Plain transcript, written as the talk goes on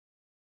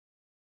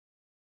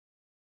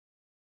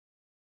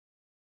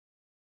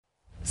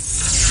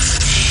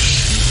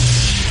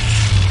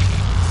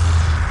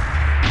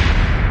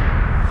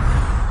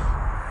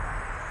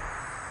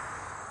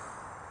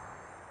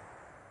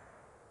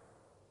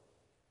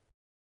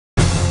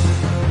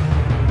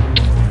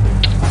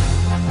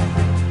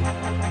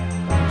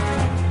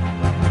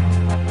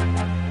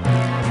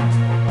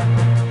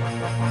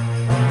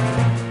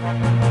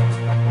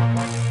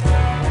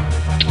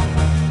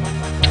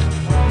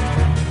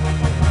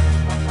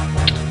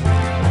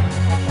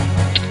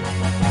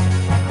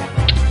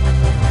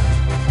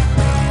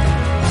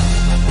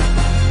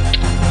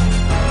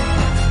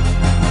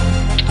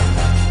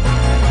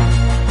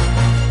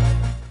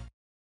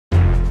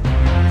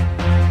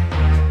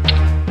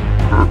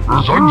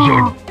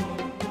Sunsun.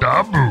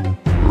 Dabu.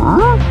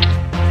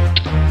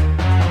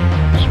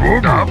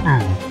 Swobu. Dabu.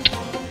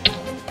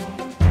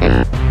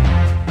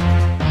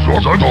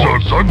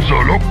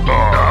 Sunsun. Lokta.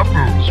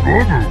 Dabu.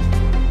 Swobu.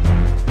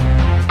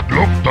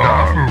 Lokta.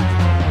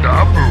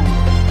 Dabu.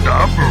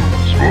 Dabu.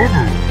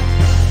 Swobu.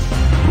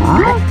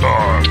 Lokta.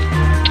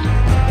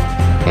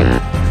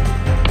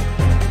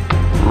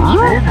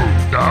 Swobu.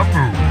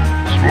 Dabu.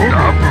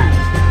 Swobu.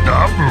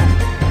 Dabu.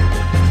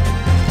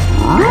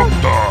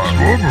 Lokta.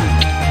 Swobu.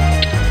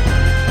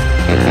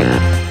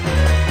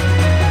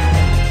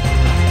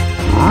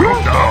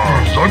 Lokta.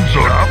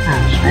 Sunsun. Dabu.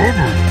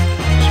 Swobu.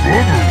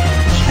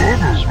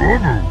 Swobu.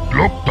 Swobu.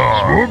 Lokta.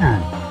 Swobu.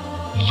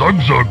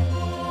 Sunsun.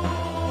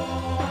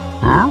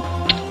 Huh?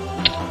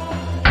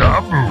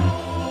 Dabu.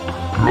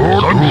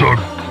 Sunsun.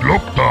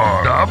 Lokta.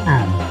 Dabu.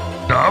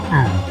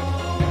 Dabu.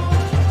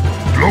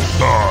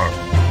 Lokta.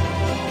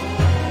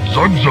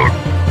 Sunsun.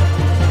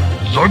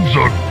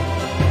 Sunsun.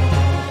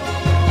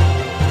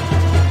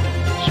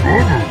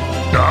 Swobu.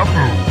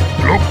 Dabu.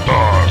 Lokta.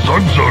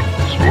 Sunsun.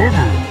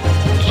 Swobu.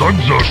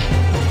 Sunsun.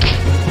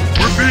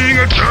 We're being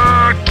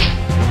attacked.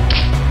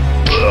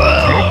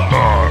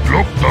 Lokta.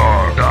 Lokta.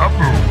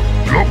 Dabu.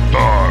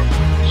 Lokta.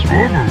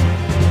 Swobu.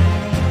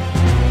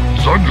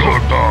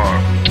 Sunsun.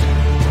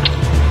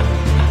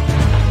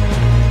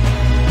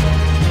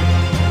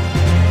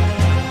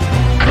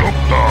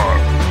 Lokta.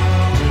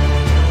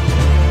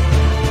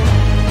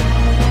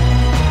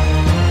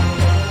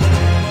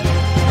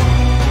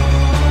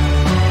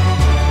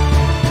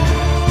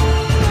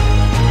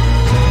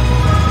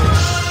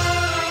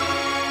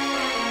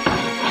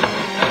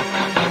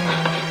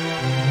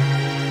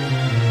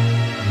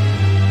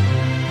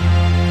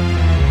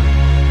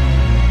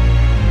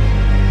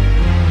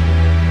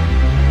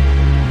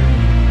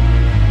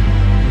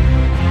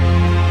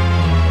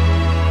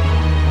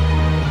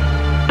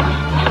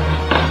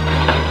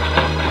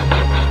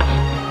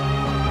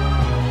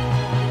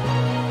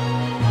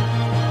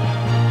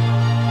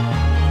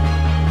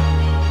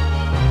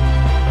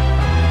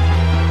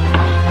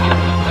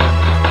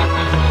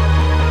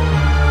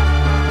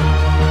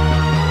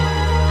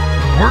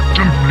 Work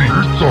complete.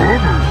 It's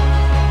over.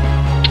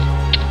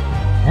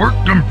 Work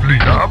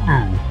complete. Dabu.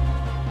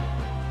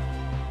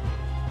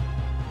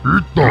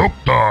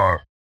 Lokta.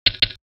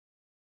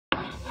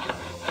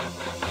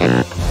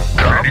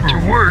 Ready to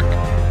work.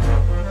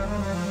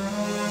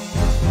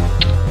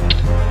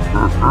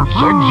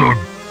 Sunsun.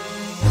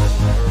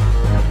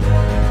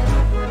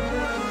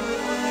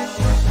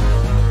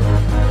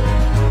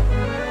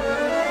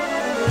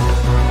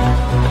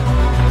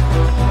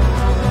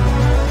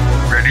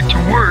 Ready to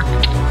work.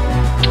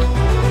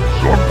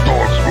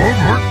 Sometimes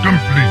work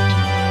complete.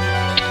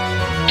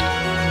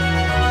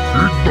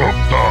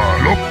 Lokta.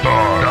 Lokta.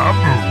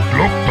 Dabu.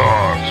 Lokta.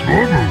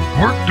 Swobu.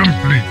 Work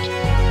complete.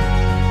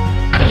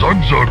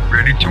 Sunsun.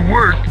 Ready to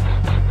work.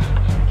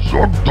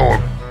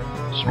 Sometimes.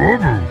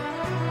 Swobu.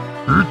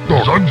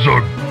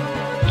 Sunsun.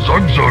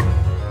 Sunsun.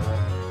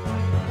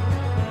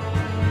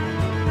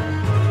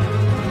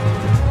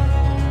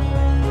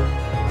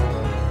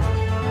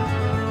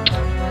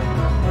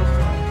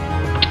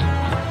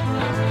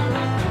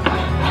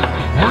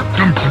 Work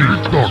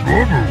complete.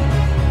 Swobu.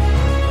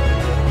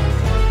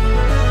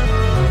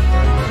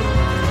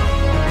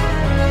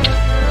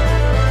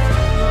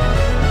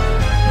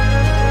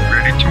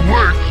 Ready to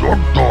work.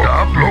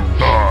 Sometimes.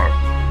 Lokta.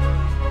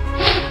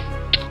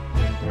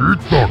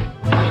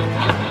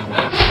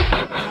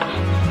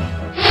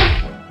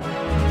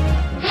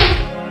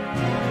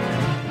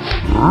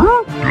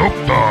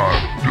 Lokta.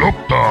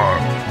 Lokta.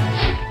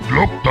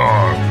 Lokta.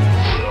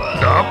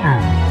 Dabu.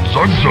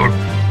 Sunsun.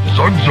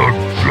 Sunsun.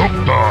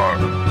 Lokta.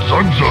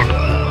 Sunsun.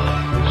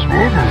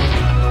 Swobu.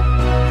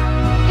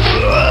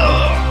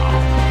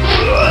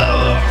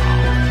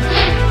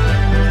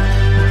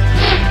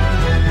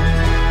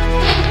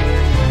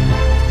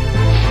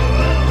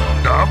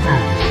 Dabu.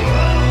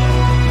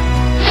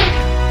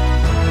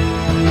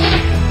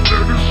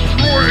 They're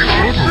destroying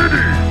the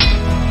city.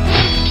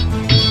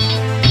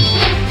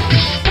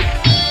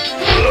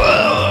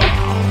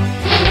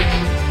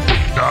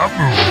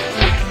 Dabu.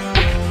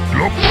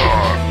 Lokta.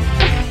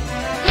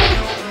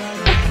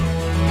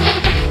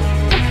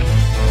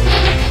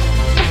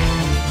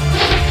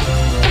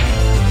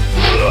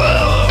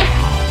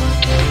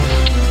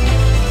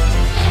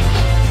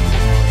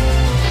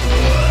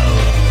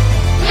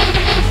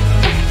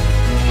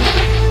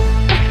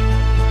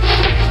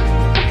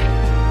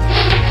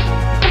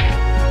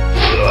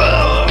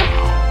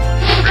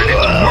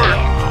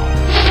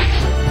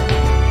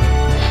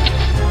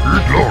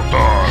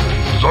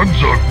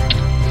 Sunsun.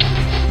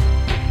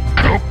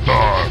 Lokta.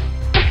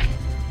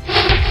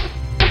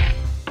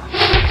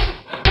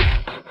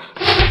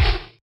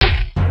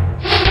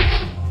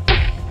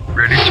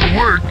 Ready to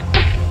work.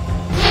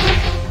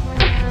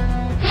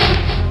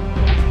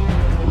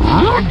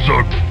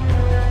 Sunsun.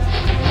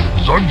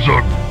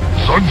 Sunsun.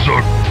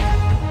 Sunsun.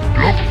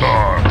 Lokta.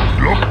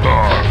 Lokta.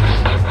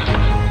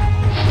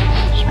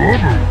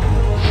 Swobu.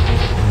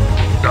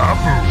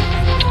 Dabu.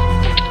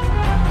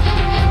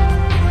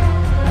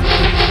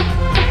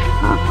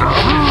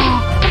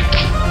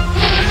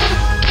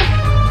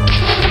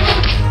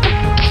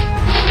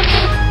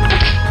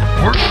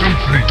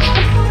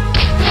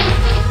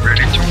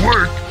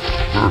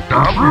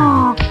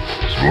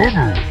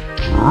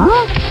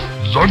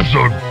 Zug.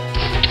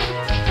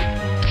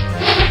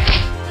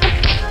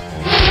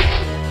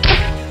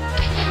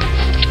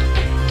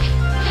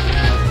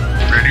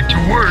 Ready to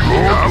work.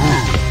 Dabu.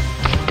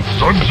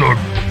 Zug.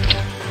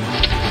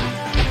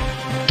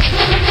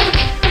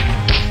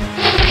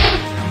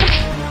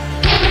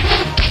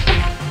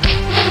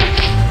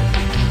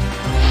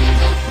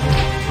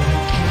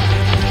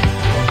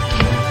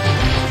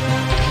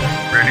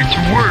 Ready to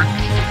work.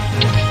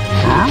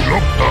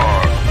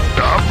 Loktar.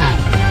 Dabu.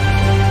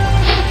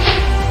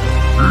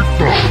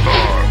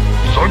 Loktar.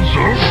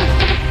 Zug.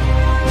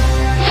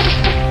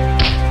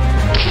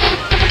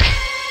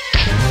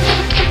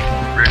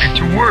 Ready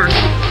to work.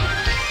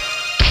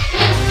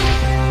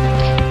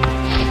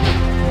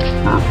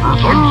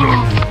 Zug.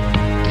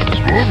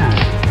 Swobu.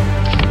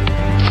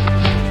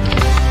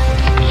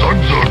 Zug.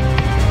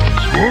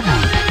 Swobu.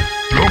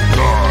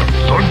 Loktar.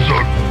 Zug.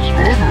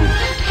 Swobu.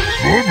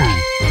 Swobu.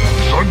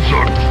 Zug.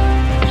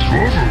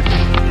 Swobu.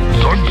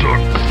 Zug.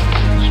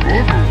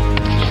 Swobu.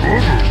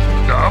 Swobu.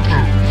 Dabu.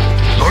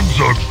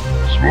 Zug.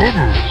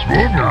 Swobu.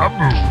 Swobu.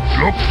 Dabu.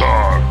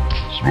 Loktar.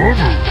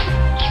 Swobu.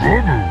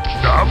 Swobu.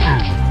 Dabu.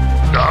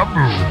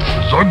 Dabu.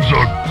 Zug.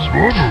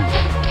 Swobu.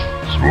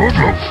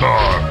 Swobu.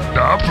 Loktar.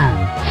 Dabu.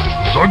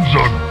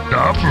 Zug.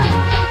 Dabu.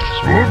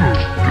 Swobu.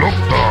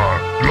 Loktar.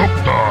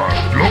 Loktar.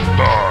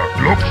 Loktar.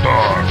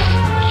 Loktar.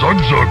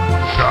 Zug.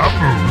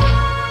 Dabu.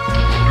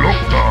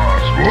 Loktar.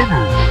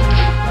 Swobu.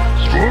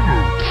 Swobu.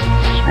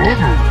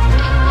 Swobu.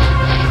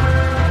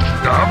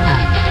 Dabu.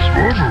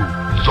 Swobu.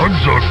 Zug.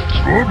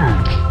 Swobu.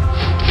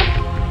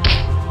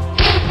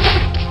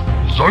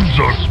 Zug.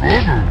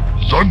 Swobu.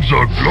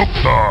 Zug.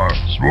 Loktar.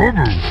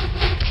 Swobu.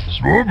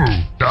 Swobu.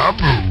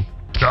 Dabu.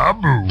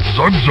 Dabu.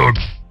 Zug.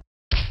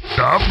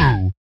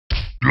 Dabu.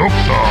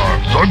 Loktar.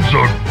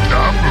 Zug.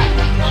 Dabu.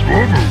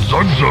 Swobu.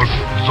 Zug.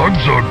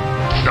 Zug.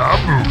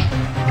 Dabu.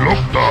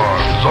 Loktar.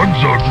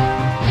 Zug.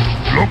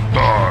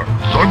 Loktar.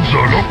 Zug.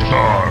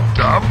 Loktar.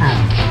 Dabu.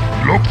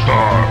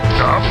 Loktar.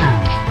 Dabu.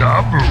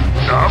 Dabu.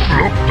 Dabu.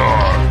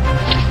 Loktar.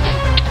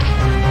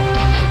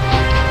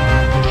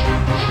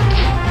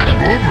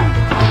 Swobu.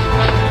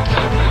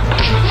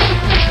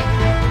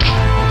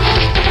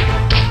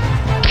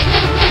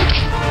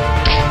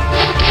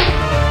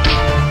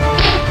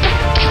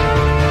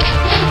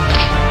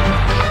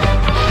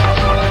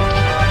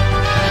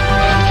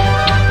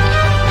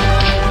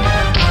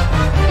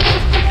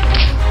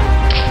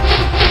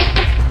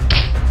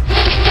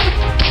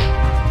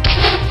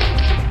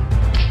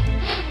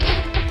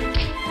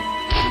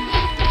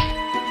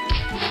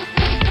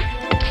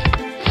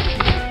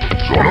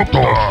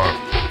 Loktar.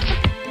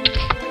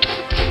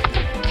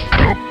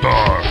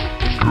 Loktar.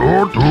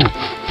 Klotu.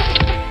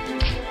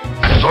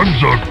 Zug.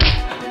 Zug.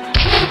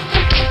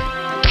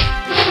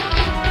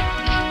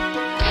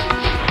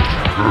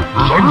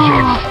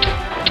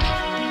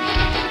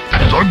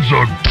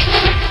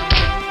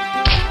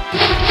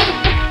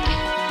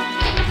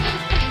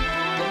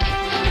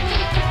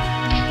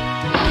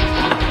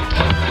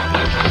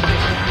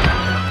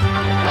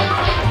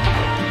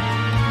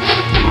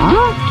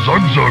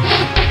 Zug. Zug.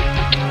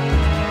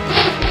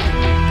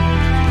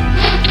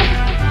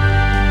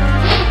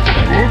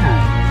 Swobu.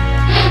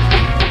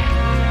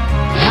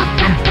 Work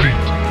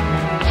complete.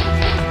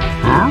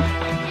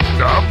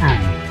 Dabu.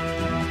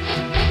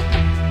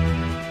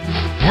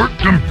 Work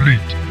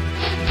complete.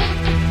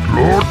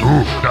 Klotu.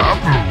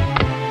 Dabu.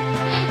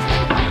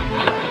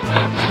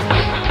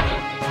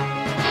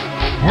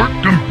 Work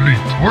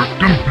complete. Work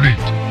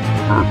complete.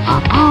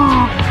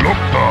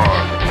 Loktar.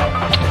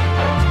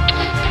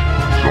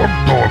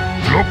 Loktar.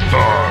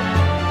 Loktar.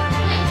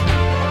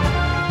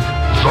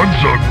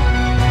 Zug.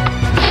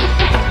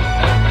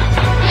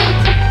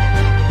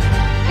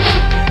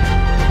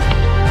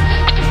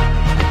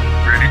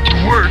 Ready to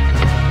work.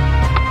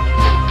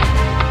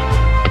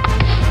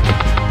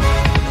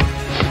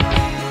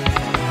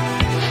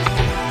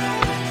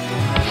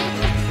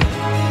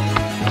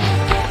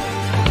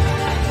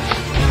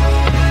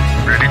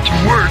 Ready to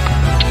work.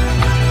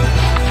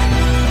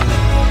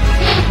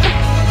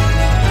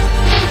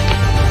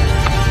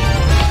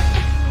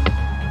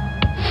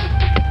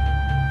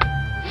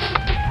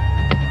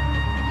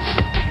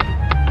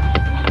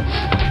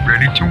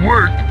 Ready to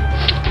work.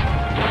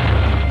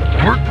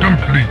 Work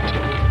complete.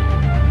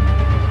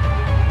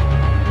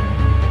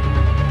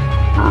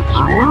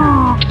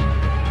 Swobu.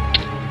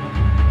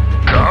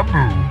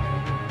 Dabu.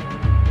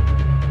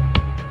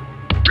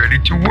 Ready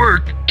to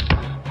work.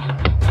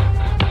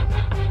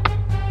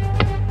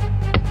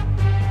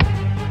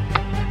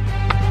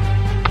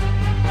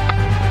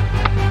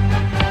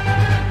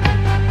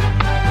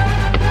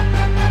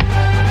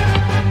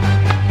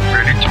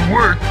 Ready to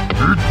work.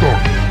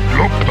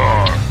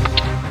 Loktar.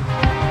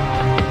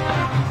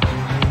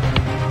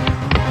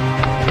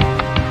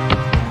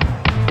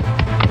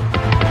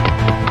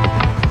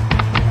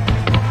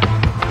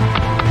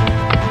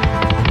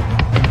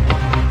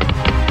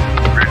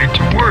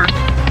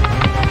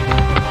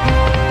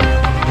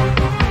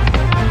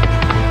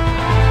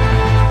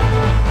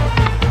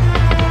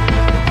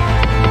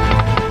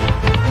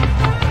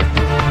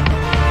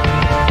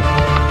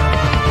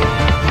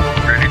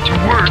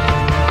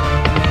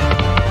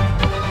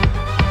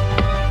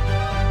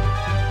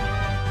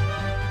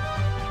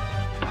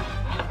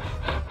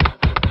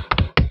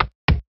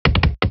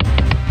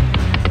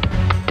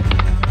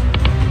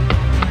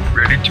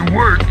 to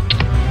work.